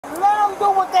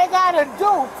what they gotta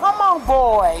do. Come on,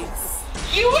 boys.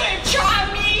 You wouldn't try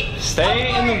me.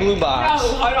 Stay in the blue box. No,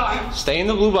 hold on. Stay in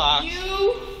the blue box.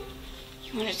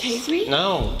 You wanna tase me?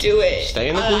 No. Do it. Stay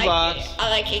in the blue box.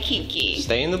 I like it kinky.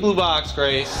 Stay in the blue box,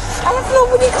 Grace. I have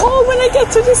nobody call when I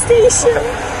get to the station.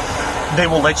 They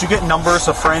will let you get numbers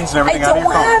of friends and everything out of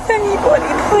your phone. I don't have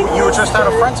anybody, please. You were just at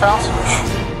a friend's house.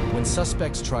 When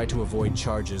suspects try to avoid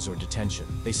charges or detention,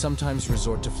 they sometimes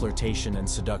resort to flirtation and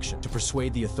seduction to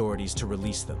persuade the authorities to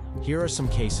release them. Here are some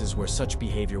cases where such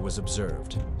behavior was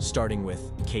observed, starting with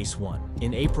Case 1.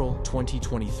 In April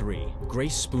 2023,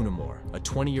 Grace Spoonamore, a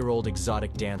 20-year-old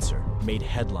exotic dancer, made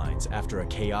headlines after a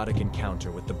chaotic encounter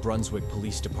with the Brunswick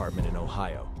Police Department in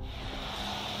Ohio.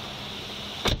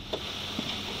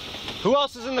 Who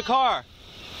else is in the car?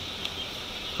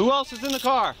 Who else is in the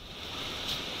car?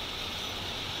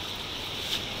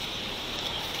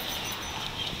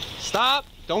 Stop!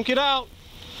 Don't get out!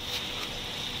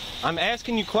 I'm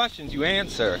asking you questions, you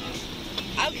answer.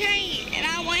 Okay, and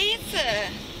I will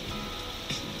answer.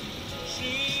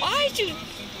 Why'd you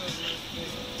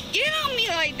get on me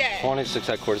like that? 26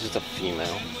 headquarters, it's a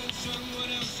female.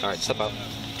 Alright, step out.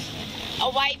 A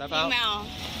white Step female. out.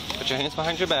 Put your hands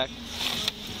behind your back.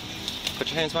 Put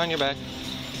your hands behind your back.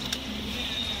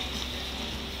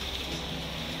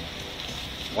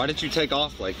 Why did you take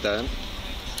off like that?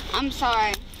 I'm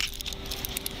sorry.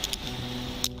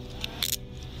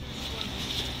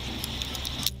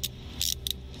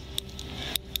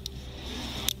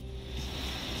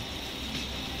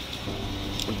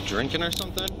 Drinking or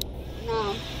something?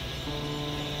 No.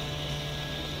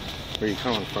 Where are you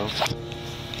coming from?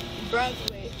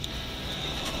 Brunswick.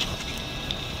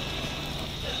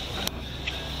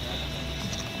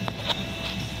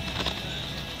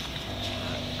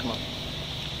 Come on.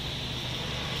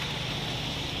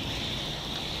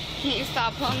 Can you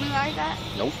stop pulling me like that?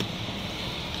 Nope.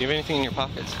 Do you have anything in your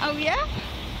pockets? Oh, yeah?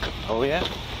 Oh, yeah?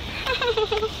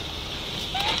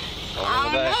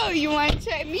 I don't know. You want to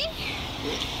check me?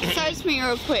 Search me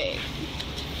real quick.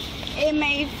 It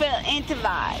may feel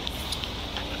intimate.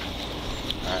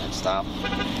 Alright, stop.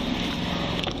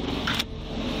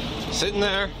 Sitting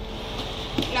there.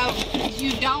 No,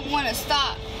 you don't want to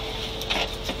stop.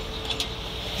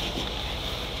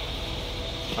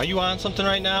 Are you on something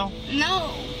right now?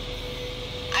 No.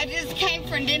 I just came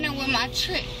from dinner with my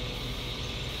trick.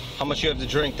 How much you have to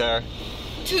drink there?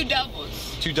 2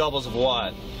 doubles. 2 doubles of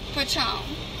what? Patron.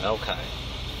 Okay.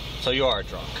 So you are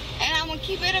drunk. And I'm going to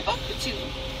keep it a buck with you.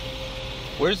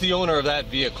 Where's the owner of that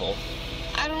vehicle?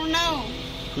 I don't know.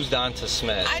 Who's Donta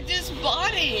Smith? I just bought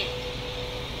it.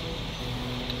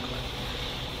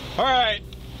 Alright.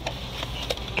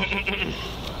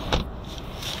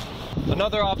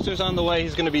 Another officer's on the way.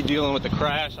 He's going to be dealing with the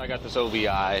crash. I got this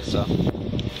OBI, so.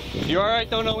 You alright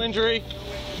though? No injury?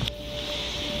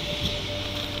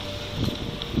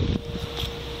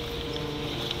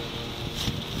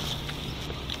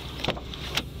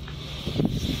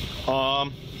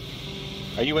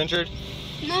 Are you injured?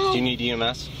 No. Do you need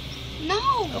EMS?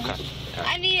 No. Okay.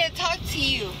 I need to talk to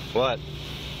you. What?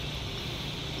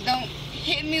 Don't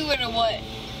hit me with a what?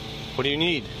 What do you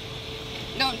need?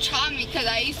 Don't try me because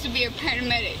I used to be a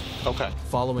paramedic. Okay.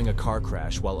 Following a car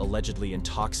crash while allegedly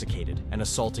intoxicated and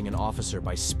assaulting an officer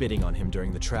by spitting on him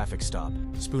during the traffic stop,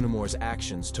 Spoonamore's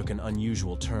actions took an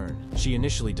unusual turn. She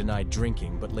initially denied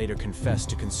drinking, but later confessed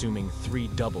to consuming 3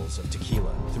 doubles of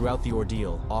tequila. Throughout the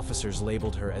ordeal, officers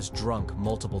labeled her as drunk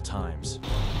multiple times.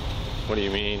 What do you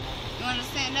mean? You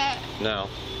understand that? No.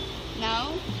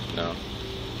 No? No.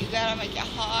 You gotta make it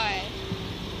hard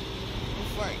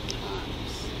before it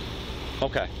comes.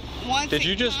 Okay. Once Did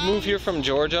you just move here from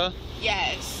Georgia?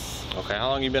 Yes. Okay, how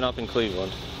long you been up in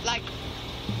Cleveland? Like,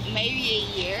 maybe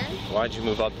a year. Why'd you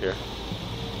move up here?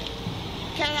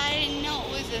 Because I didn't know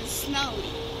it was snowy.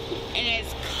 And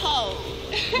it's cold.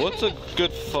 What's a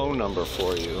good phone number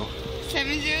for you?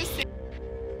 706.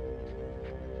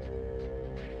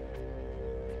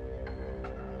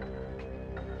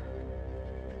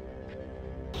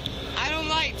 I don't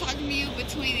like talking to you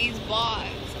between these bars.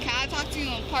 Can I talk to you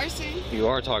in person? You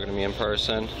are talking to me in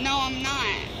person. No, I'm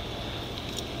not.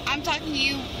 I'm talking to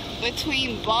you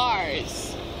between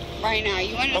bars right now.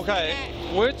 You understand Okay,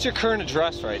 that? what's your current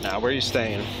address right now? Where are you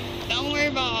staying? Don't worry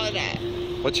about all that.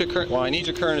 What's your current, well, I need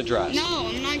your current address. No,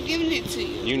 I'm not giving it to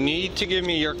you. You need to give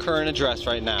me your current address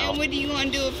right now. And what do you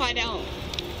want to do if I don't?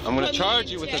 I'm going Put to me charge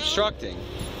in you with jail? obstructing.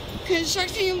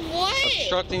 Constructing what?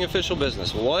 Obstructing official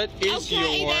business. What is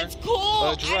Okay, your that's cool.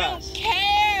 address? I don't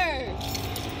care.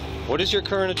 What is your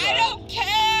current address? I don't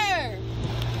care.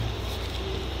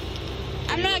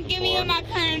 I'm not giving you my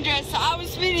current address. So I will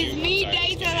spend as many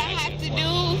days that I have to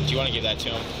do. Do you want to give that to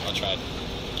him? I'll try it.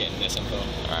 getting this info.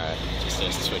 Alright. Just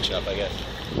to switch up, I guess.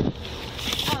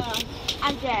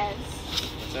 I guess.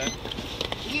 What's that?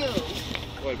 You.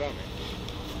 What about me?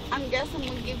 I guess I'm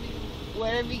gonna give you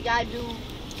whatever you gotta do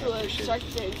to a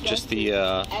structure. Just the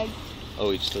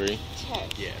OH3.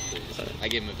 Check. Yeah, please. Sorry. I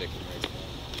gave him a victim right now.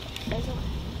 That's okay.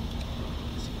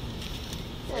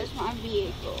 Search my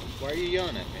vehicle. Why are you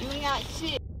yelling at You me? ain't got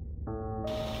shit.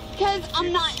 Cause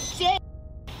I'm not shit.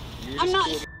 I'm not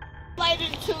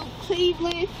related to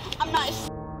Cleveland. I'm not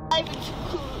related to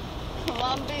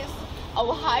Columbus,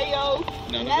 Ohio.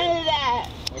 None of of that.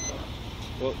 Okay.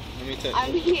 Well, let me tell you.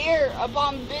 I'm here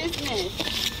upon business.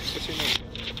 What's your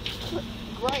name?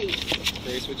 Grace.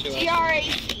 Grace, what's your last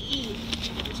Grace.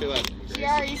 What's your last name,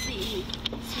 Grace? Grace.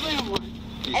 Spooner.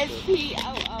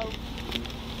 SPOONAMORE.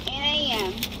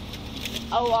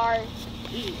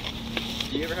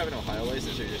 Do you ever have an Ohio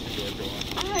license or just a Georgia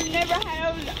one? I've never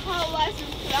had a whole license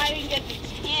because I didn't get the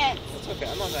chance. That's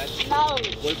okay, I'm not mad. No.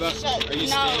 What about, are you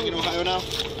staying in Ohio now?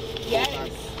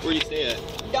 Yes. Where do you stay at?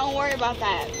 Don't worry about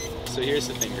that. So here's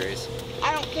the thing, Grace.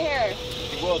 I don't care.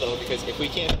 You will though, because if we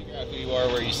can't figure out who you are,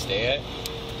 where you stay at,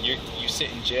 you sit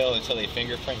in jail until they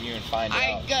fingerprint you and find out.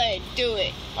 Alright, good. Do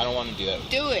it. I don't want to do that.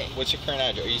 Do it. What's your current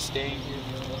address? Are you staying here?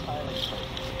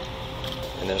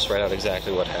 And then just write out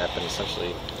exactly what happened,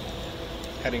 essentially.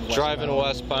 Heading Driving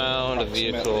westbound, a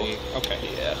vehicle. Okay.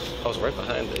 Yeah. I was right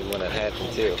behind it when it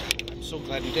happened, too. I'm so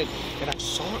glad you did. And I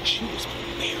saw she was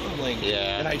barreling.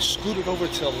 Yeah. And I scooted over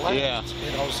to the left. Yeah.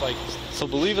 And I was like, So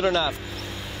believe it or not,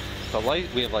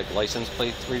 we have like license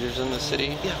plate readers in the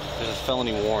city. Yeah. There's a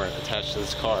felony warrant attached to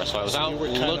this car, so I was So out you were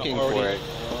kinda looking for already- it.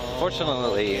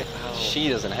 Fortunately, she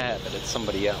doesn't have it. It's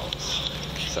somebody else.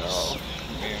 So,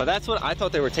 but that's what I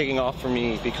thought they were taking off for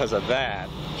me because of that.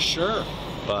 sure.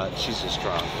 But she's just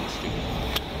drunk and stupid.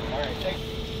 Alright, thank you.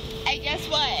 Hey, guess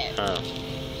what? Huh.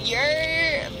 You're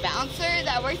a bouncer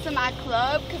that works in my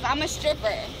club because I'm a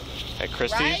stripper. At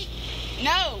Christie's? Right?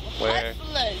 No. Where?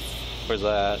 Hustlers. Where's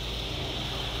that?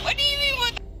 What do you mean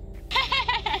what?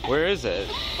 Where is it?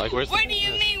 Like, where's What do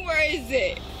you mean where is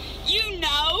it? You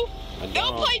know. I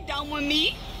Don't play dumb with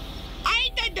me. I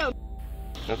ain't that dumb.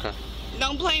 Okay.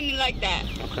 Don't play me like that.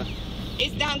 Okay.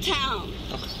 It's downtown.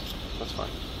 Okay. That's fine.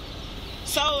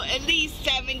 So at least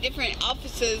 7 different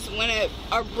officers want to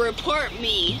report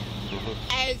me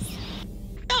as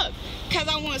up because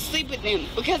I want to sleep with them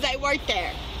because I work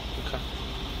there. Okay.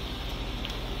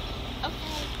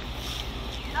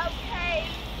 Okay.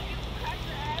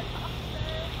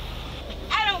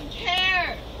 I don't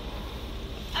care.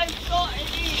 I'm sorry.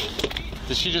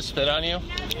 Did she just spit on you?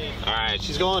 Alright,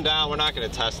 she's going down. We're not going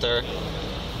to test her.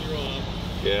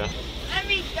 Yeah. Let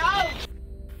me go.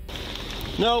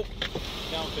 Nope.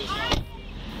 Down face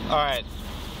Alright.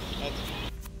 That's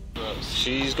gross.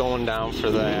 She's going down for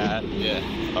that. Yeah.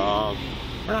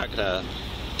 We're not gonna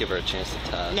give her a chance to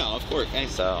test. No, of course. And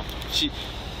So, she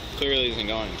clearly isn't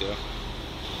going to.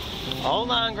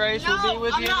 hold on, Grace. No, we'll be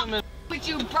with I'm you. not with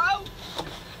you, bro.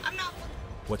 I'm not.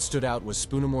 What stood out was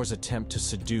Spoonamore's attempt to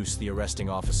seduce the arresting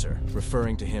officer,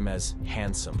 referring to him as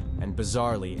handsome, and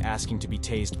bizarrely asking to be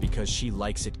tased because she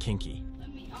likes it kinky.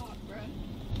 Let me off, bro.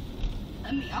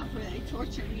 Let me off, bro. They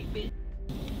torture me, bitch.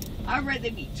 I'd rather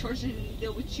be tortured than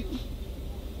deal with you.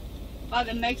 By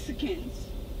the Mexicans.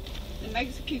 The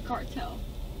Mexican cartel.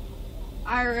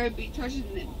 I'd rather be tortured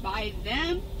by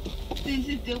them than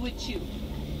to deal with you.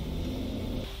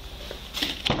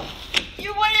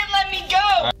 You wouldn't let me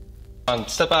go!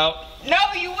 Step out. No,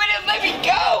 you wouldn't let me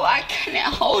go! I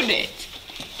couldn't hold it.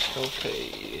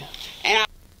 Okay. And I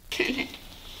couldn't.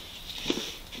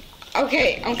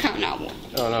 Okay, I'm counting out one.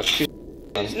 Oh, no, shoot.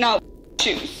 No,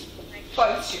 shoes.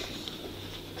 Fuck shoes.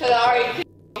 Cause I already put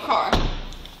in your car.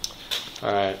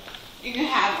 Alright. You can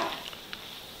have them.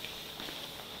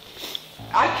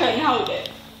 I couldn't hold it.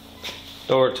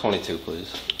 Door 22,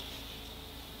 please.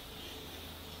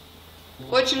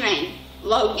 What's your name?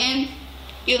 Logan?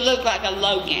 You look like a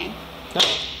Logan. No.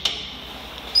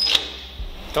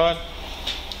 Go ahead.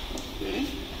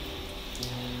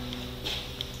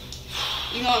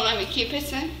 You gonna let me keep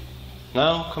pissing?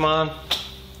 No, come on.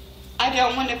 I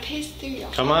don't want to piss through your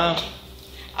Come on.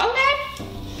 Okay.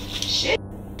 Shit.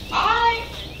 Alright.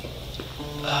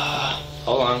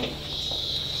 Hold on.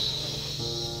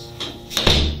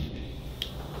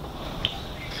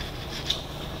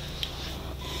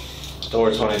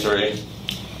 Door 23.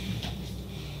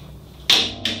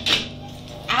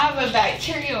 I have a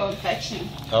bacterial infection.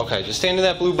 Okay, just stand in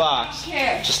that blue box. I don't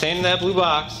care. Just stand in that blue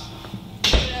box.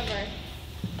 Whatever.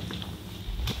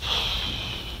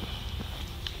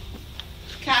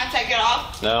 Can I take it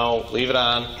off? No, leave it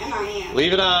on. And I am.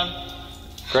 Leave it on.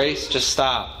 Grace, just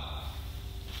stop.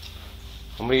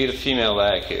 I'm gonna get a female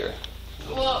back here.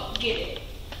 Well, get it.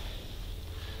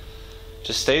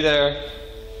 Just stay there.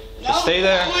 No, Just stay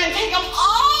there. I want to take them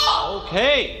all.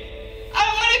 Okay. I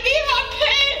want to be in my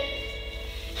pen.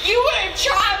 You want to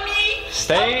try me?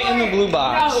 Stay in the blue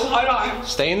box. No, hold on.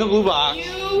 Stay in the blue box.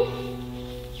 You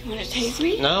want to tase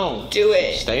me? No. Do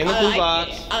it. Stay in the blue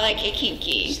box. I like it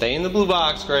kinky. Stay in the blue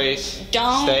box, Grace.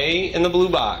 Don't. Stay in the blue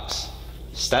box.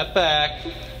 Step back.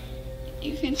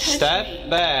 You can touch me. Step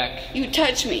back. You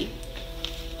touch me.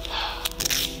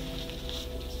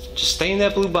 Just stay in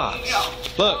that blue box. No.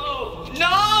 Look.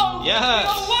 No. Yes.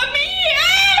 You don't want me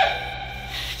here.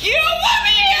 You don't want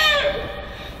me here.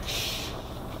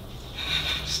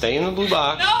 Stay in the blue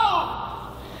box.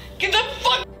 No. Get the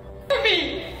fuck from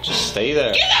me. Just stay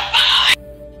there. Get the fuck.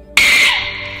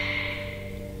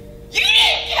 You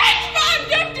didn't catch my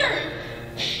abductor.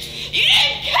 You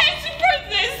didn't catch the person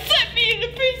that slit me into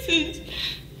pieces.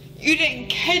 You didn't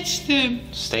catch them.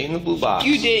 Stay in the blue box.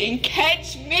 You didn't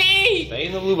catch me. Stay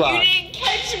in the blue box. You didn't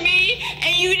catch me,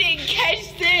 and you didn't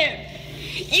catch them.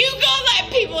 You go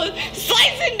let people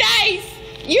slice and dice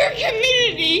your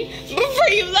community before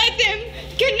you let them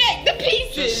connect the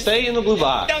pieces. Just stay in the blue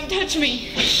box. Don't touch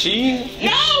me. She.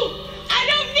 No, I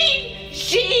don't need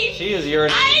she. She is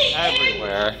urinating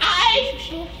everywhere.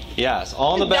 Yes,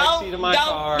 all in the back seat of my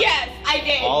car. Yes, I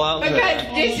did. All out in because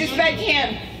there. disrespect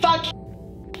him. Fuck.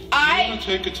 I'm gonna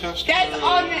take a test. That's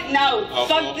on the no.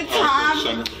 Fuck the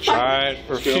time. Alright,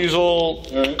 refusal.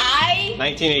 I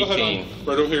 1918.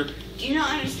 Right over here. Do you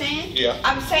not understand? Yeah.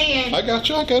 I'm saying. I got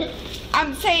you. I got it.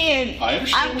 I'm saying. I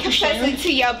understand I'm what you're confessing saying.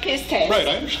 to your piss test. Right.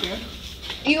 I understand.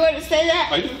 You understand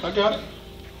that? I do. I got it.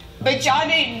 But y'all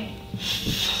didn't.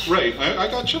 Right. I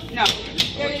got you. No.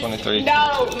 23.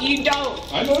 No, you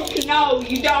don't. I know. No,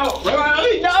 you don't.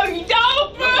 Right. No, you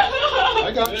don't, bro.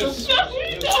 I got you. No,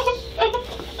 you don't.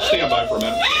 Stand by for a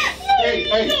minute. Hey,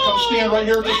 hey, come stand right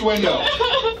here at this window.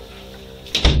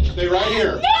 Stay right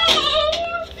here. No,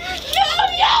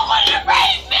 y'all want to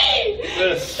rape me.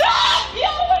 This. Stop,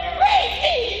 y'all want to rape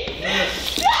me.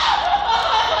 Stop.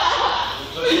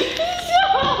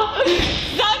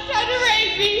 Stop trying to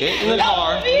rape me. Get in the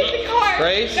car. Don't put me in the car.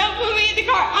 Grace. Don't put me in the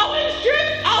car. I want to strip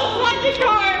outside the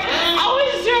car. I want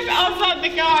to strip outside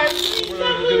the car. Please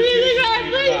don't put me in the car.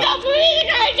 Please don't put me in the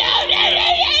car.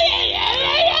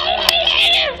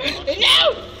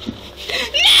 No.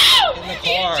 In the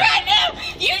car.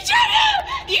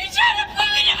 You tried to put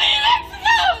me in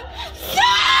Mexico.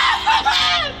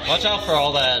 Stop. Watch out for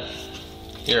all that.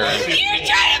 Here. You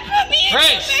tried to put me in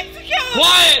Grace, Mexico.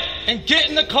 quiet and get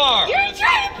in the car. You're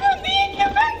trying to put me in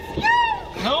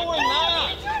Mexico. No, we're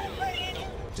not.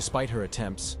 Despite her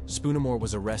attempts, Spoonemore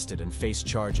was arrested and faced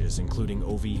charges including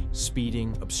OV,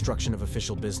 speeding, obstruction of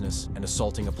official business, and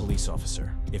assaulting a police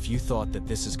officer. If you thought that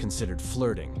this is considered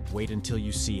flirting, wait until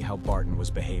you see how Barton was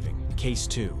behaving. Case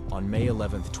 2. On May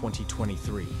 11th,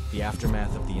 2023, the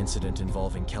aftermath of the incident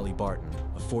involving Kelly Barton,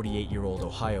 a 48-year-old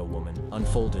Ohio woman,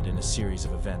 unfolded in a series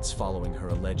of events following her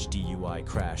alleged DUI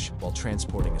crash while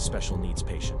transporting a special needs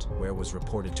patient, where was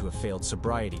reported to have failed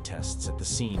sobriety tests at the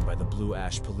scene by the Blue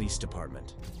Ash Police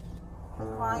Department. The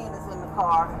client is in the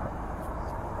car,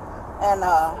 and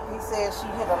he says she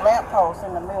hit a lamppost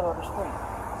in the middle of the street.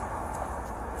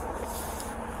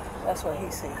 That's what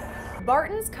he said.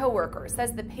 Barton's coworker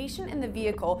says the patient in the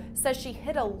vehicle says she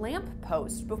hit a lamp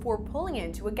post before pulling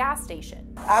into a gas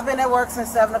station. I've been at work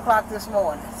since 7 o'clock this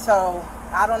morning, so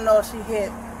I don't know if she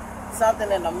hit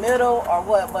something in the middle or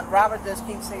what, but Robert just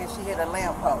keeps saying she hit a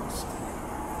lamppost.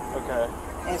 Okay.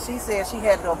 And she said she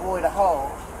had to avoid a hole.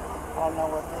 I don't know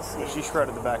what this is. She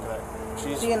shredded the back of that.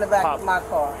 She's in the back of my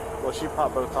car. Well, she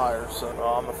popped both tires, so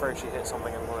I'm afraid she hit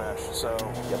something in Monash. So,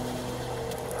 yep.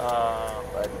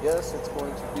 I guess it's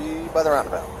going to be by the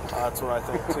roundabout. That's what I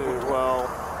think too. Well,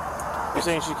 you're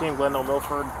saying she came Glendale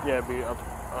Milford? Yeah, it'd be up.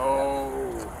 Oh,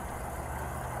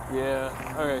 yeah.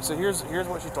 Okay, so here's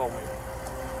what she told me.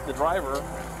 The driver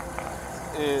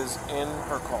is in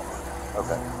her car.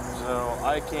 Okay. So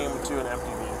I came to an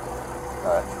empty vehicle.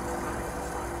 All right.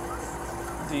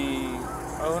 The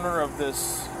owner of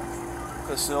this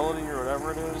facility or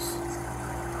whatever it is,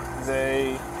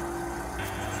 they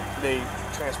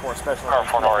transport special Car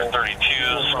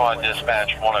 432, squad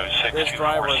dispatch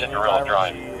 10624 Cinderella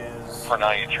Drive for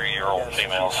 93-year-old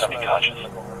female semi-conscious.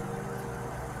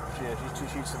 Yeah, she's 2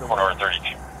 sheets to the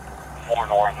 432.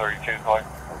 432, go ahead.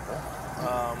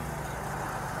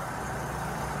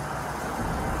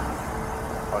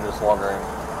 I'm just wondering, in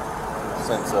the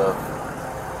sense of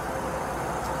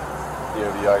the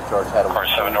ODI charge had a Car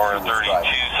 732,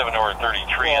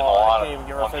 733 in the lot of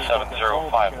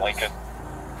 1705 Lincoln.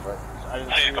 Right. I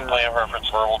didn't See see a complaint reference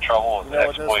verbal trouble with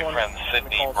ex-boyfriend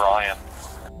Sydney Bryan.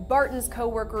 Barton's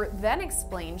coworker then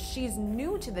explains she's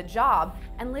new to the job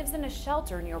and lives in a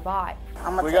shelter nearby.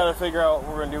 We got to figure out what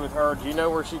we're going to do with her. Do you know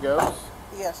where she goes?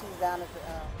 Yeah, she's down at the...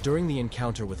 During the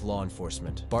encounter with law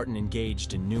enforcement, Barton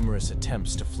engaged in numerous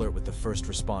attempts to flirt with the first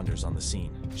responders on the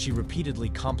scene. She repeatedly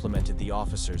complimented the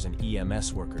officers and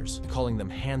EMS workers, calling them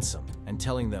handsome and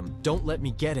telling them, "Don't let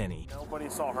me get any." Nobody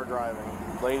saw her driving.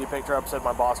 The lady picked her up, said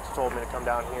my boss told me to come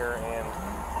down here and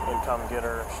come get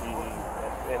her.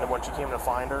 And when she came to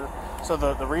find her, so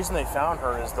the reason they found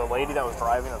her is the lady that was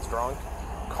driving, that's drunk,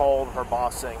 called her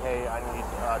boss saying, "Hey, I need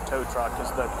a tow truck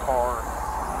because the car,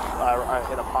 I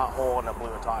hit a pothole and I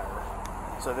blew a tire."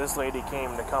 So this lady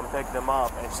came to come pick them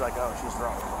up, and she's like, "Oh, she's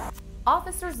drunk."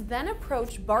 Officers then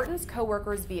approach Barton's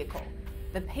coworker's vehicle.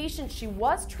 The patient she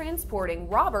was transporting,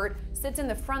 Robert, sits in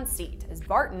the front seat as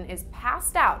Barton is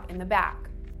passed out in the back.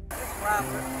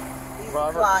 Robert. He's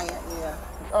Robert? a client, yeah.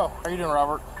 Oh, how you doing,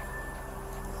 Robert?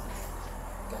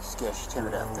 Sketch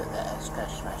turned out to that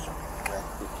scratch special.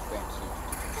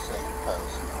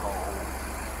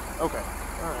 Okay,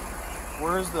 alright.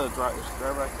 Where is the driver? Is the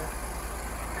driver back there?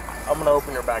 I'm gonna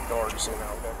open your back door just so you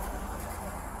know, okay?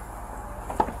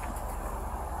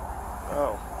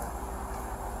 Oh.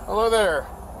 Hello there.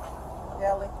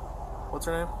 Kelly. What's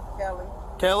her name? Kelly.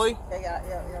 Kelly? Yeah.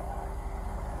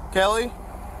 Kelly?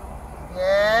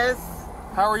 Yes.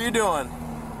 How are you doing?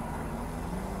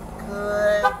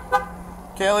 Good.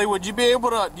 Kelly, would you be able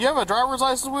to... Do you have a driver's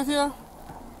license with you?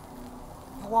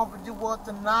 You want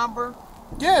the number?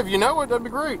 Yeah, if you know it, that'd be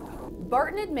great.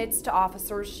 Barton admits to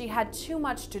officers she had too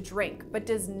much to drink, but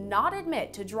does not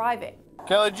admit to driving.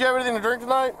 Kelly, did you have anything to drink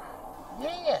tonight?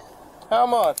 Yeah. How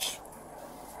much?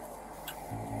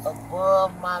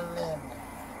 Above my limit.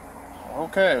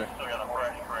 Okay.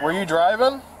 Were you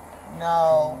driving?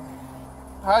 No.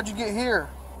 How'd you get here?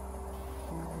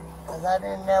 Because I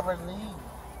didn't never leave.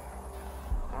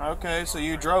 Okay, so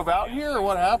you drove out here, or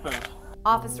what happened?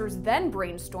 Officers then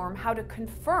brainstorm how to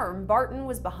confirm Barton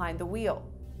was behind the wheel.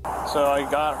 So I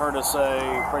got her to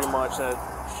say pretty much that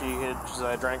she said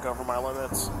I drank over my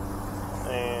limits,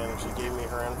 and she gave me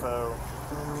her info,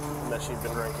 and that she'd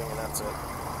been drinking, and that's it.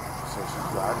 So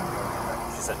she's driving?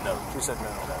 She said no. She said no.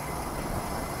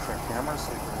 Check cameras,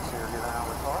 see if we can see her get out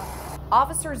of the car.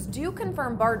 Officers do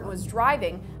confirm Barton was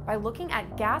driving by looking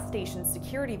at gas station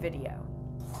security video.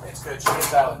 It's good. She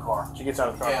gets out of the car. She gets out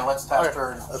of the car. Yeah, let's test Okay,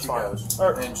 her and that's she fine. goes.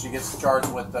 Right. And she gets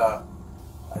charged with, I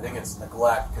think it's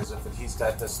neglect, because if he's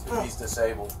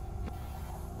disabled.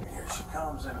 Here she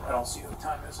comes, and I don't see what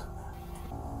time is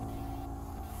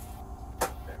it.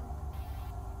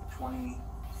 20,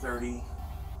 30,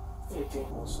 15,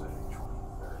 we'll say 20,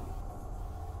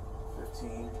 30,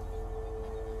 15,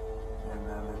 and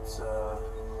then it's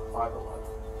 5:11.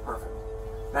 Perfect.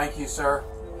 Thank you, sir.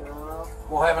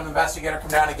 We'll have an investigator come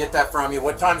down and get that from you.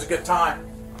 What time's a good time?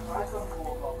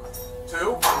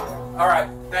 2? All right.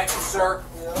 Thank you, sir.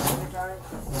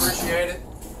 Appreciate it.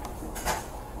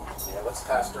 Yeah, let's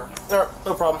test her.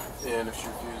 No problem. And if she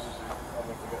refuses, I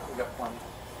think we got plenty.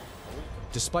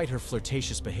 Despite her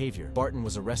flirtatious behavior, Barton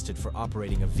was arrested for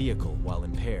operating a vehicle while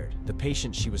impaired. The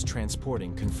patient she was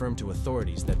transporting confirmed to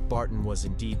authorities that Barton was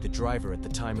indeed the driver at the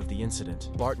time of the incident.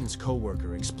 Barton's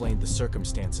co-worker explained the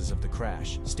circumstances of the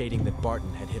crash, stating that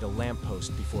Barton had hit a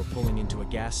lamppost before pulling into a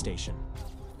gas station.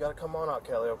 You gotta come on out,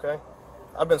 Kelly, okay?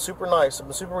 I've been super nice, I've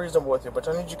been super reasonable with you, but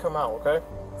I need you to come out, okay?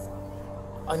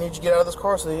 I need you to get out of this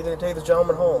car so that you can take this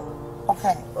gentleman home.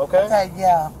 Okay. Okay? Okay,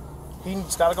 yeah.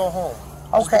 He's gotta go home.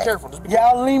 Okay. Just be careful. Just be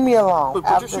Y'all leave me alone.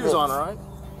 Put your shoes on, all right?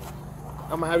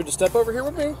 I'm gonna have you to step over here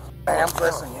with me. Ma'am,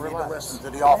 listen, you need to listen to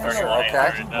the officer,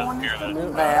 okay?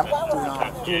 Ma'am,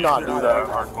 do not do that.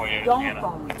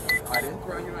 Don't. I didn't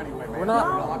throw you anyway, ma'am. We're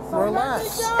not.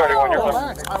 Relax.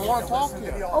 Relax. I want to talk to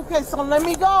you. Okay, so let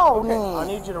me go then. I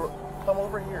need you to come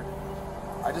over here.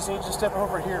 I just need you to step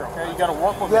over here, okay? You gotta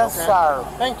work with Yes, me, okay? sir.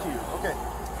 Thank you. Okay.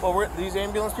 Well, these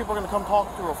ambulance people are gonna come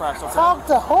talk to you real fast, okay? Talk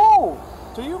to who?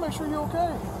 To you, make sure you're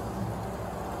okay.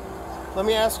 Let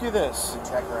me ask you this.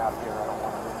 Check her out here, I don't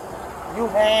want to. You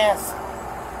handsome.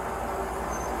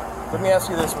 Let me ask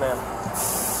you this, man.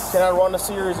 Can I run a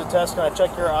series of tests? Can I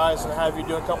check your eyes and have you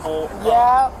do a couple?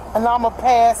 Yeah, and I'm going to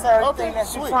pass everything that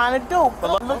sweet. you're trying to do.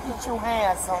 But Look at you,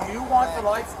 handsome. Do you want the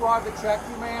light squad to check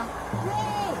you, ma'am?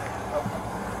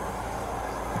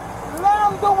 Let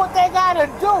them do what they got to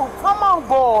do. Come on,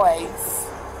 boys.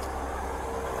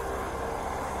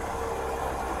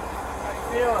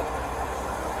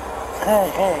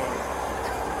 Hey.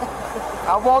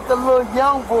 I want the little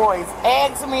young boys.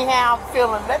 Ask me how I'm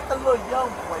feeling. Let the little young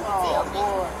boys tell me.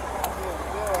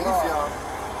 He's young.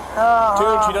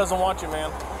 Toon, she doesn't want you,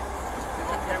 man.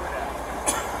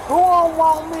 Who don't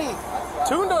want me?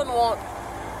 Toon doesn't want.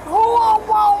 Who don't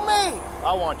want me?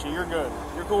 I want you. You're good.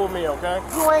 You're cool with me, okay?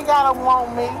 You ain't gotta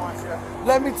want me.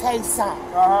 Let me tell you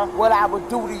something. What I would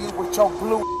do to you with your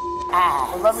blue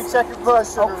eyes. Well, let me check your blood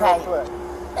sugar real quick.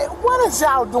 Hey, what is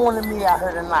y'all doing to me out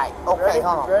here tonight? Okay, ready?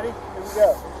 hold on. Ready? Here we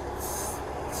go.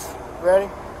 Ready?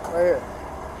 Right here.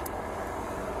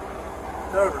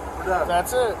 It's over. We're done.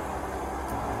 That's it.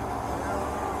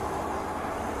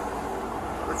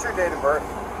 What's your date of birth?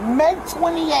 May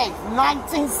 28th,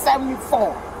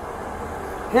 1974.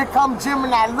 Here come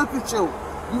Gemini. Look at you.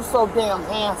 You so damn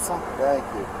handsome. Thank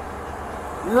you.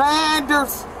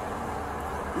 Landers.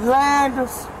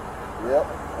 Yep,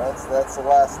 that's the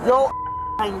last name. Your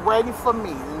ain't ready for me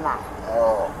tonight.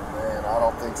 Oh, man, I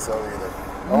don't think so either.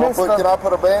 Can I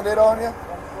put a Band-Aid on you?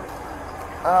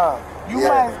 You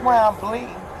might as well bleed.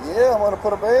 Yeah, I'm going to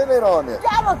put a Band-Aid on you.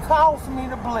 That'll cause me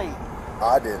to bleed.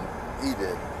 I didn't. He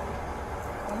did.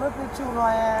 Look at you,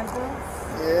 Landers.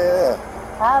 Yeah.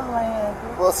 Hi,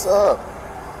 Landers. What's up?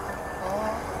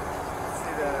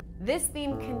 This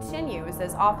theme continues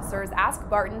as officers ask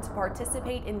Barton to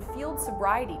participate in field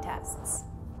sobriety tests.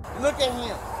 Look at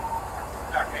him.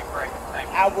 Okay, great. Thank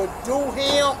you. I would do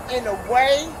him in a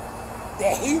way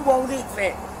that he won't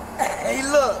admit. Hey,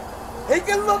 look. He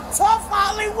can look tough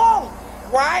all he wants,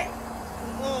 right?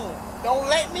 Don't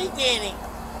let me get it.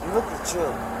 Look at you.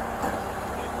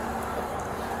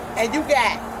 And you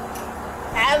got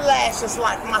eyelashes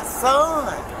like my son.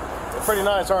 They're pretty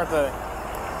nice, aren't they?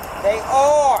 They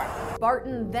are.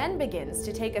 Barton then begins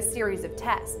to take a series of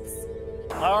tests.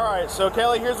 All right, so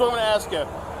Kelly, here's what I'm going to ask you.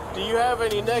 Do you have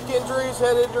any neck injuries,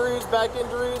 head injuries, back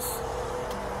injuries?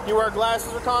 Do you wear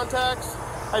glasses or contacts?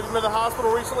 Have you been to the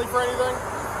hospital recently for anything?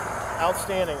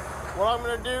 Outstanding. What I'm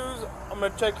going to do is I'm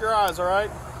going to check your eyes, all right?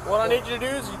 What I need you to do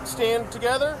is you stand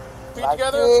together, feet like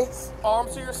together, this?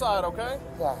 arms to your side, okay?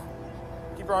 Yeah.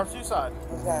 Keep your arms to your side.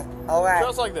 Okay. All right.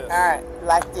 Just like this. All right.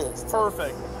 Like this.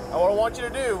 Perfect. And what I want you to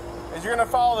do is you're going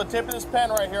to follow the tip of this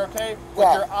pen right here, okay? With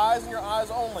Yeah. your eyes and your eyes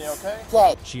only, okay?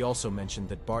 Okay. She also mentioned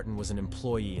that Barton was an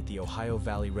employee at the Ohio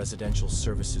Valley Residential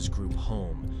Services Group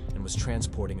home and was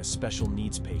transporting a special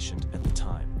needs patient at the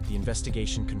time. The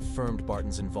investigation confirmed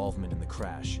Barton's involvement in the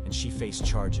crash, and she faced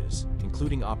charges,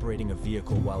 including operating a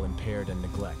vehicle while impaired and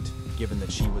neglect, given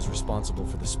that she was responsible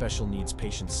for the special needs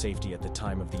patient's safety at the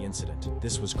time of the incident.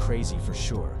 This was crazy for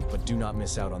sure, but do not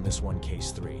miss out on this one,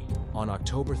 case 3. On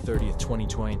October 30th,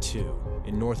 2022,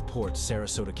 in Northport,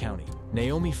 Sarasota County,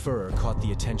 Naomi Furrer caught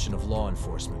the attention of law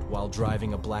enforcement while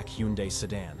driving a black Hyundai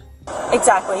sedan.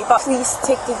 Exactly, but please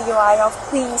take the DUI off,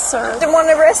 please, sir. The one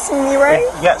arresting me, right?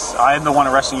 Yes, I am the one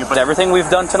arresting you, but everything we've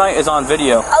done tonight is on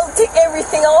video. I'll take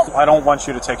everything off. I don't want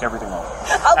you to take everything off.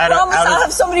 I promise I'll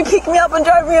have somebody pick me up and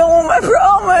drive me home, I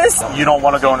promise. You don't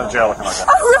want to go into jail looking like that.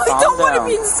 I really don't want to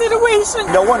be in this situation.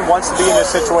 No one wants to be in this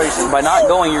situation. By not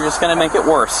going, you're just going to make it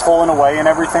worse. Pulling away and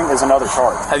everything is another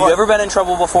charge. Have you ever been in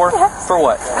trouble before? Yeah. For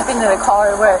what? I've been in a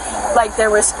car where, like, there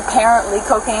was apparently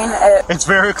cocaine. It's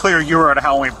very clear you were at a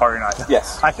Halloween party night.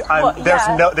 Yes.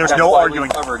 There's no arguing.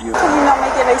 Covered you. Can you not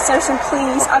make an exception,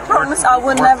 please? I promise I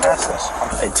would never.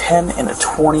 A $10 and a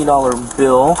 $20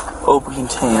 bill, open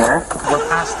container. We're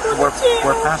past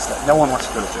that. No one wants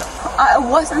to go to jail. I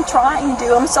wasn't trying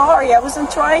to. I'm sorry. I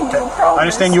wasn't trying to. I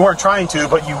understand you weren't trying to,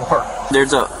 but you were.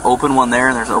 There's an open one there,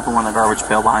 and there's an open one in the garbage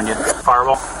pail behind you.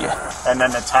 Fireball? Yeah. And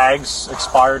then the tags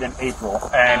expired in April,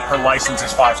 and her license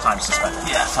is 5 times suspended.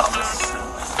 Yeah, that's all this.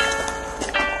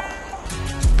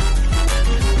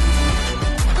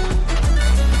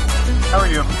 How are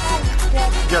you?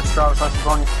 Yes. You got your driver's license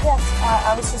on you? Yes.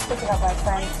 I was just picking up my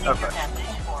friend. Okay.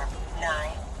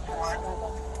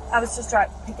 I was just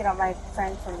picking up my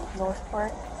friend from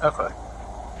Northport. Okay.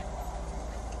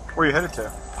 Where are you headed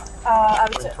to? I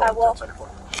was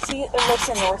she lives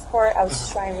in Northport. I was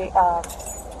just trying to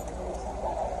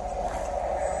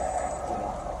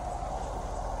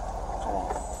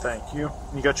Thank you.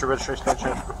 You got your registration card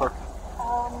changed for the park?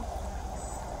 I'm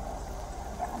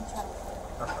trying to.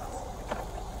 Okay.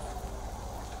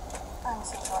 I'm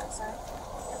so sorry, sir.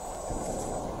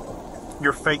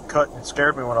 Your fake cut had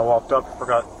scared me when I walked up.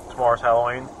 Forgot tomorrow's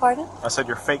Halloween. Pardon? I said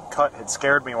your fake cut had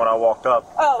scared me when I walked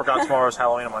up. Oh. Forgot tomorrow's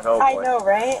Halloween. I'm like, oh boy. I know,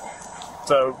 right?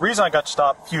 So, reason I got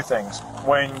stopped, few things.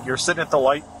 When you're sitting at the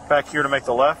light back here to make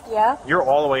the left, Yeah. you're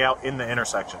all the way out in the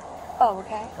intersection. Oh,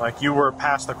 okay. Like you were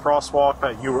past the crosswalk,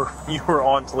 but you were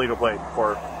on Toledo Blade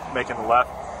before making the left.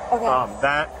 Okay.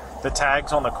 The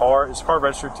tags on the car, is the car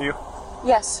registered to you?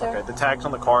 Yes, sir. Okay, the tags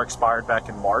on the car expired back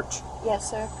in March.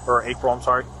 Yes, sir. Or April, I'm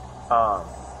sorry.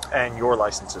 And your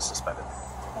license is suspended.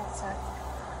 Yes, sir.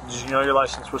 Did you know your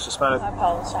license was suspended? I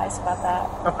apologize about that.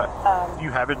 Okay. Do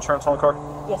you have insurance on the car?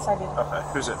 Yes, I do. Okay.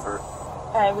 Who's it for?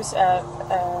 It was the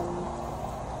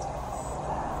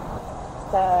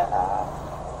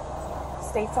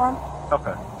State Farm.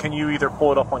 Okay. Can you either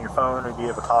pull it up on your phone, or do you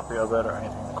have a copy of it, or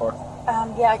anything in the car?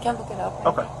 Yeah, I can look it up.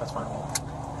 Okay, that's fine.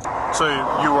 So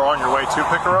you were on your way to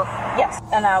pick her up? Yes,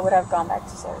 and I would have gone back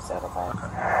to Sarasota. But...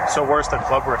 Okay. So where's the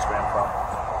club wristband from?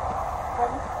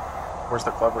 Pardon? Where's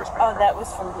the club wristband Oh, from? that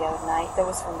was from the other night. That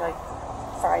was from like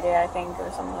Friday, I think,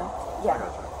 or something. Yeah.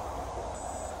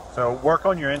 So work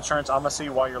on your insurance. I'm gonna see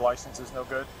why your license is no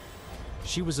good.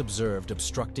 She was observed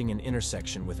obstructing an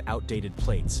intersection with outdated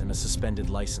plates and a suspended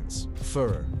license.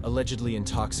 Furrer, allegedly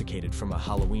intoxicated from a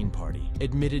Halloween party,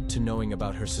 admitted to knowing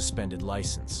about her suspended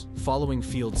license. Following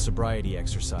field sobriety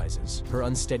exercises, her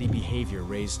unsteady behavior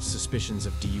raised suspicions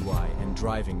of DUI and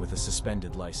driving with a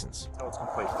suspended license. Oh, it's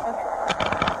complete.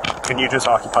 Can you just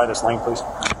occupy this lane, please?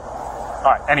 All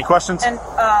right, any questions? And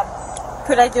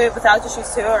could I do it without the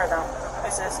shoes too, or no?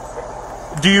 Is this...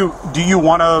 Do you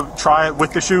want to try it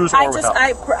with the shoes or without?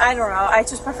 I don't know. I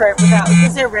just prefer it without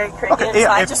because they're very cricket. Okay, yeah,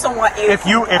 so I just don't want you. If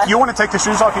you want to take the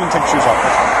shoes off, you can take the shoes off.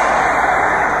 That's fine.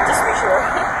 Just be sure.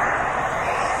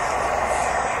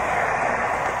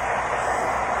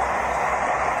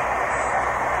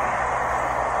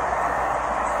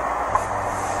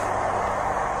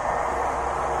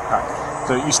 All right.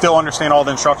 So you still understand all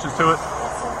the instructions to it?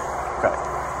 Yes, sir. Okay.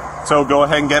 So go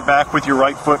ahead and get back with your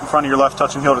right foot in front of your left,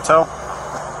 touching heel to toe.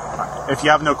 If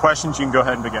you have no questions, you can go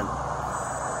ahead and begin. 1,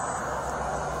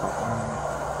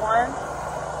 2,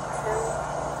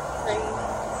 3,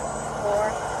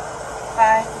 4,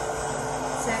 5,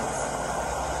 6,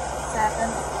 7,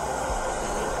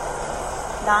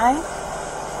 8, 9.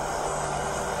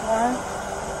 1,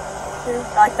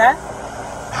 2, like that.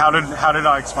 How did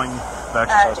I explain the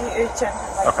exercise? You turn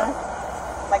like Okay. that.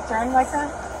 Like turn like that.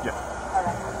 Yeah. All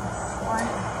right. 1,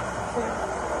 2, 3.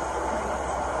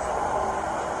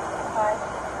 5.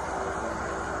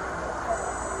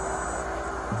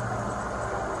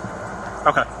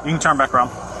 Okay, you can turn back around.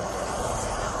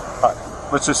 All right,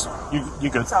 let's just, you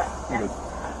good. Sorry. You good.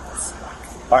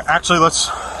 All right, actually, let's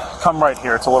come right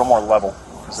here. It's a little more level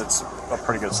because it's a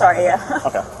pretty good spot. Sorry, yeah.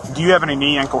 Okay. Do you have any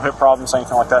knee, ankle, hip problems,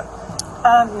 anything like that?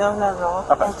 No, not at all.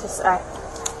 Okay.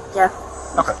 Yeah.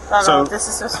 Okay. So this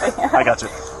is just I got you.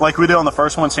 Like we did on the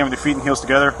first one, stand with your feet and heels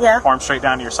together. Yeah. Arms straight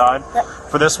down to your side. Yep.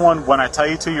 For this one, when I tell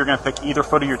you to, you're going to pick either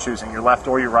foot of your choosing, your left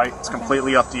or your right. It's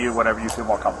completely up to you, whatever you feel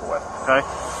more comfortable with. Okay.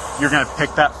 You're going to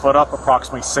pick that foot up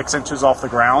approximately 6 inches off the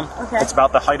ground. Okay. It's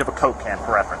about the height of a Coke can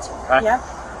for reference. Okay. Yeah.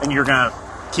 And you're going to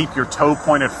keep your toe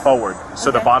pointed forward, so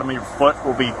the bottom of your foot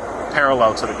will be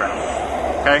parallel to the ground.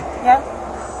 Okay. Yeah.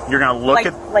 You're going to look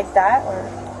like that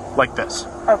or like this.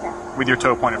 Okay. With your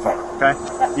toe pointed forward, okay?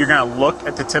 Yep. You're going to look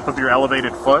at the tip of your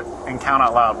elevated foot and count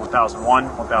out loud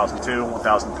 1001, 1002,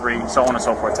 1003, so on and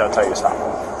so forth till I tell you to stop.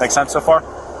 Make sense so far?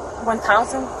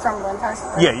 1,000 from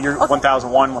 1,000? Yeah, you're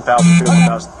 1001, 1002,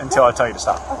 1000 until I tell you to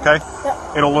stop, okay?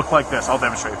 Yep. It'll look like this. I'll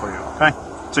demonstrate for you, okay?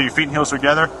 So your feet and heels are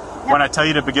together. Yep. When I tell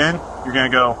you to begin, you're going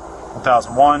to go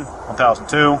 1001,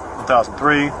 1002,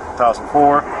 1003,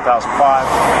 1004, 1005,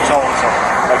 and so on and so forth.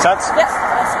 Make sense? Yes.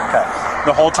 Okay.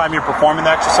 The whole time you're performing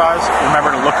the exercise, remember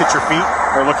to look at your feet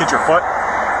or look at your foot,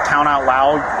 count out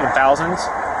loud in thousands,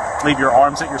 leave your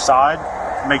arms at your side,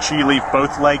 make sure you leave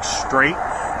both legs straight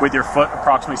with your foot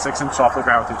approximately 6 inches off the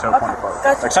ground with your toe pointed forward.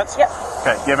 Gotcha. Make sense? Yep.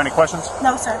 Okay, do you have any questions?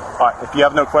 No, sir. All right, if you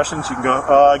have no questions, you can go,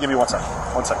 give me 1 second.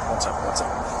 1 second, 1 second, 1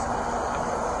 second.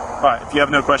 All right, if you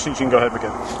have no questions, you can go ahead and begin.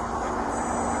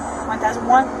 1,001,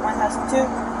 1,002,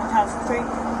 1,003,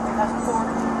 1,004,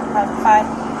 1,005,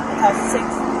 1,006,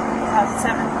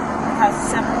 1,007,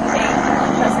 1,007, 8,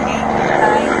 1,008,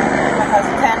 9,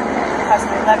 1,010,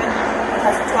 1,011,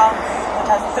 1,012,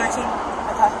 1,013,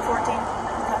 1,014,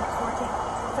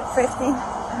 1,015,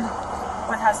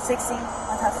 1,016,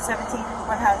 1,017,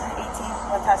 1,018,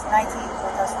 1,019,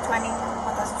 1,020,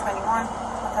 1,021,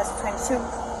 1,022,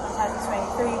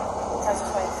 1,023,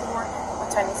 1,024,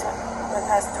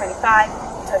 1,025,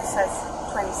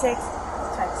 1,026,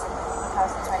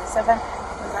 1,027,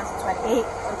 1,028,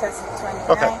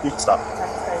 1,029. Okay, you can stop.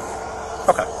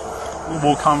 Okay.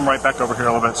 We'll come right back over here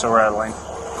a little bit so we're out of the lane.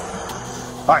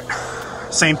 All right.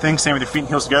 Same thing, same with your feet and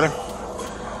heels together.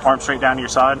 Arms straight down to your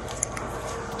side.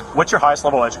 What's your highest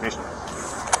level of education?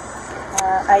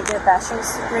 I did a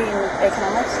bachelor's degree in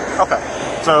economics. Okay.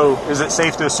 So is it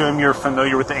safe to assume you're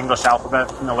familiar with the English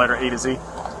alphabet from the letter A to Z?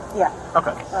 Yeah.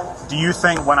 Okay. Do you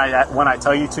think when I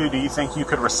tell you to, do you think you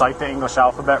could recite the English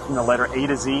alphabet from the letter A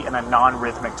to Z in a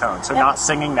non-rhythmic tone? So not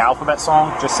singing the alphabet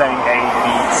song, just saying A,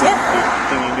 B, C, D.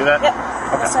 Can you do that? Yep.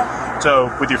 Okay. Yes, sir.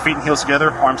 So with your feet and heels together,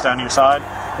 arms down to your side,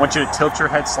 I want you to tilt your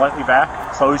head slightly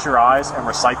back, close your eyes, and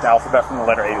recite the alphabet from the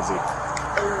letter A to Z. A,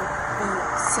 B,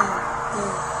 C, D,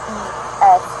 E,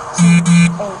 F, G,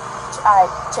 H, I,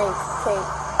 J, K,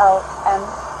 L, M,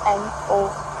 N, O,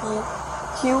 P,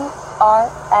 Q, R,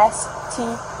 S, T,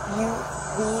 U,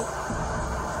 V,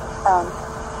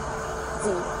 Z.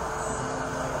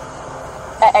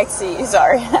 XC,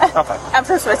 sorry. Okay. I'm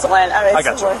from Switzerland. I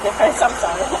got you. Different. I'm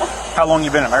sorry. How long you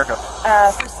been in America?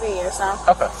 For 3 years now.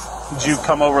 Okay. Did you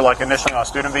come over like initially on a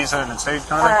student visa and then stayed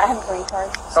kind of thing? I have a green card.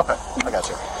 Okay, I got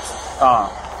you.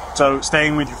 So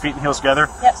staying with your feet and heels together.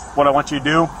 Yep. What I want you to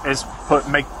do is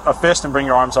make a fist and bring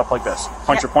your arms up like this.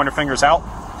 Point your pointer fingers out.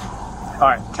 All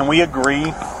right. Can we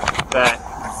agree that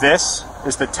this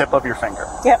is the tip of your finger?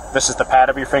 Yep. This is the pad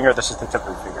of your finger. This is the tip of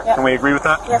your finger. Yep. Can we agree with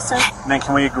that? Yes, sir. And then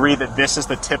can we agree that this is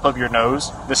the tip of your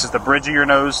nose? This is the bridge of your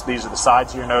nose. These are the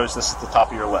sides of your nose. This is the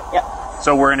top of your lip. Yep.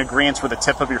 So we're in agreement where the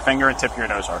tip of your finger and tip of your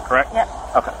nose are, correct? Yep.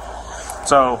 Okay.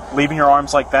 So leaving your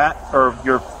arms like that, or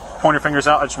your pointer fingers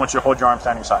out, I just want you to hold your arms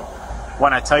down your side.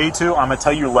 When I tell you to, I'm going to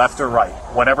tell you left or right.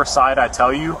 Whatever side I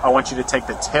tell you, I want you to take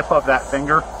the tip of that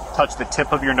finger, touch the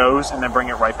tip of your nose, and then bring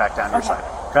it right back down your side.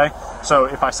 Okay? So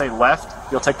if I say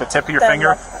left, you'll take the tip of your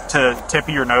finger to tip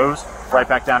of your nose, right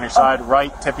back down your side.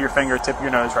 Right, tip of your finger, tip of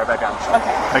your nose, right back down your side.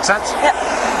 Okay. Make sense? Yep.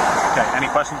 Okay, any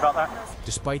questions about that?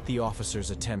 Despite the officer's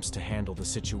attempts to handle the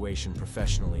situation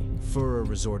professionally, Führer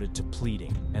resorted to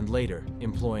pleading and later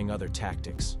employing other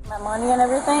tactics. My money and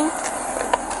everything?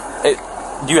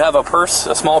 Do you have a purse,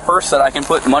 a small purse that I can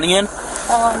put money in?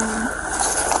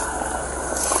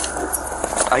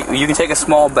 You can take a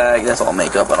small bag. That's all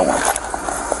makeup. I don't want.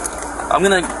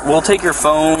 We'll take your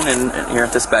phone and here,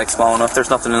 this bag's small enough. There's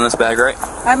nothing in this bag, right?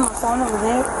 I have my phone over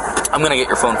there. I'm gonna get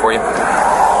your phone for you.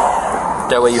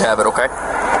 That way you have it, okay?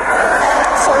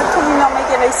 Sir, can you not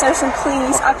make an exception,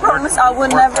 please? I promise I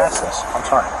would never. I'm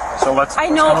sorry. So let's. I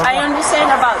know, I understand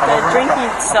about the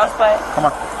drinking stuff, but. Come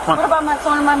on. What about my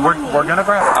phone and my money? We're gonna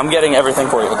grab it. I'm getting everything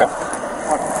for you, okay?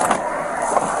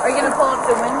 Are you gonna pull up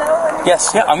the window?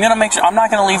 Yes, yeah, I'm gonna make sure. I'm not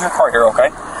gonna leave your car here,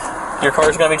 okay? Your car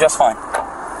is gonna be just fine.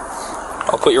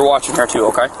 I'll put your watch in here too,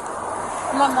 okay?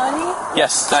 My money?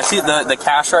 Yes, I see the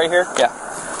cash right here. Yeah.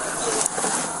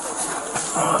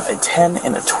 A $10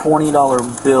 and a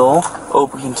 $20 bill,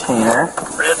 open container,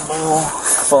 Red Bull,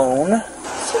 phone.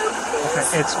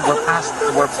 Okay, we're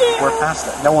past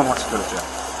that. No one wants to go to jail.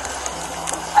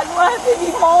 I don't have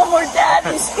any mom or dad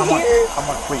who's here. Come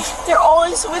on, please. They're all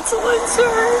in Switzerland,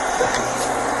 sir.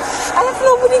 I have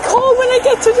nobody call when I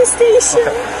get to the station.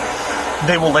 Okay.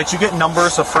 They will let you get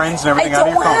numbers of friends and everything out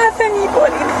of your phone. I don't have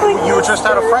anybody, please. You were just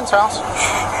at a friend's house.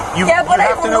 Yeah, but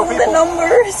I don't know the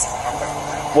numbers.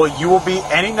 Well, you will be,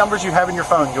 any numbers you have in your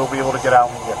phone, you'll be able to get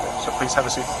out when you get there. So please have a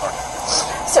seat in the car.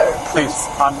 Sir, please.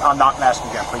 I'm not going to ask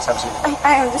you again. Please have a seat.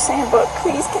 I understand, but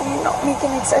please, can you not make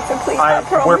an exception, please? I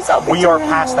promise I'll be We are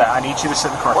past that. I need you to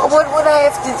sit in the car. What would I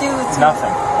have to do?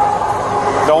 Nothing.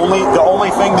 The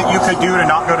only thing that you could do to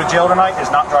not go to jail tonight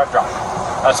is not drive drunk.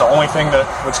 That's the only thing that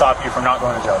would stop you from not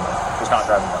going to jail tonight, is not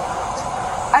driving drunk.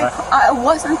 I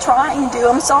wasn't trying to.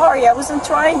 I'm sorry. I wasn't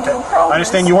trying to. I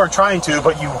understand you weren't trying to,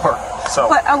 but you were. So.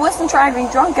 But I wasn't driving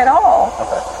drunk at all.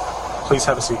 Okay. Please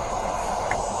have a seat.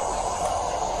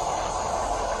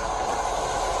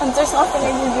 And there's nothing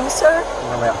I can do, sir?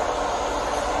 No, ma'am.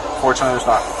 Fortunately, there's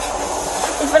not.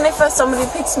 Even if somebody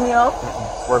picks me up?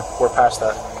 We're past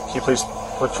that. Can you please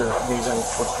put your knees in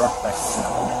towards the front? Thanks.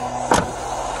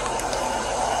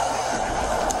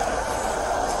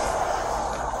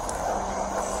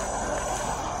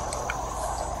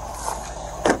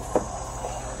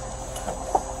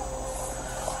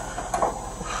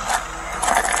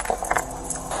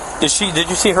 Did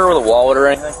you see her with a wallet or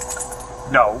anything?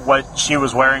 No, what she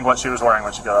was wearing when she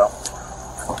got out.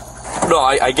 No,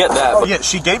 I get that. Oh, yeah,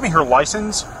 she gave me her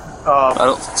license. I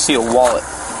don't see a wallet.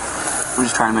 I'm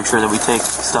just trying to make sure that we take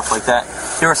stuff like that.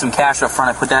 There was some cash up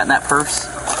front. I put that in that purse.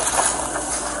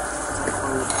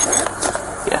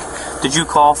 Yeah. Did you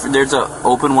call for, there's an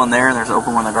open one there and there's an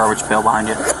open one in the garbage pail behind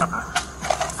you.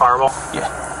 Fireball? Yeah.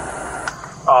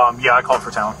 Yeah, I called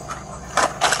for town.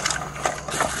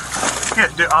 Yeah,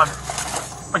 dude, I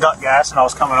got gas and I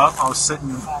was coming up. I was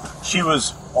sitting. She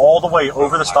was all the way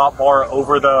over the stop bar,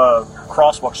 over the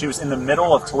crosswalk. She was in the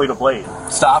middle of Toledo Blade.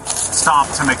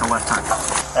 Stopped to make a left turn.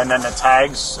 And then the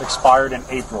tags expired in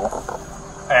April,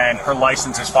 and her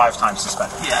license is 5 times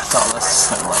suspended. Yeah, so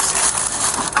let's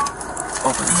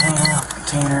open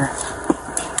container.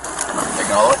 They're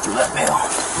going through that pail.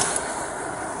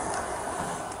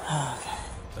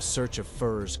 A search of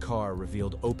Furr's car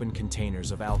revealed open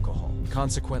containers of alcohol.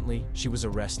 Consequently, she was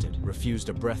arrested, refused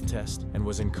a breath test, and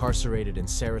was incarcerated in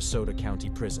Sarasota County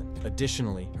Prison.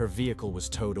 Additionally, her vehicle was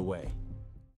towed away.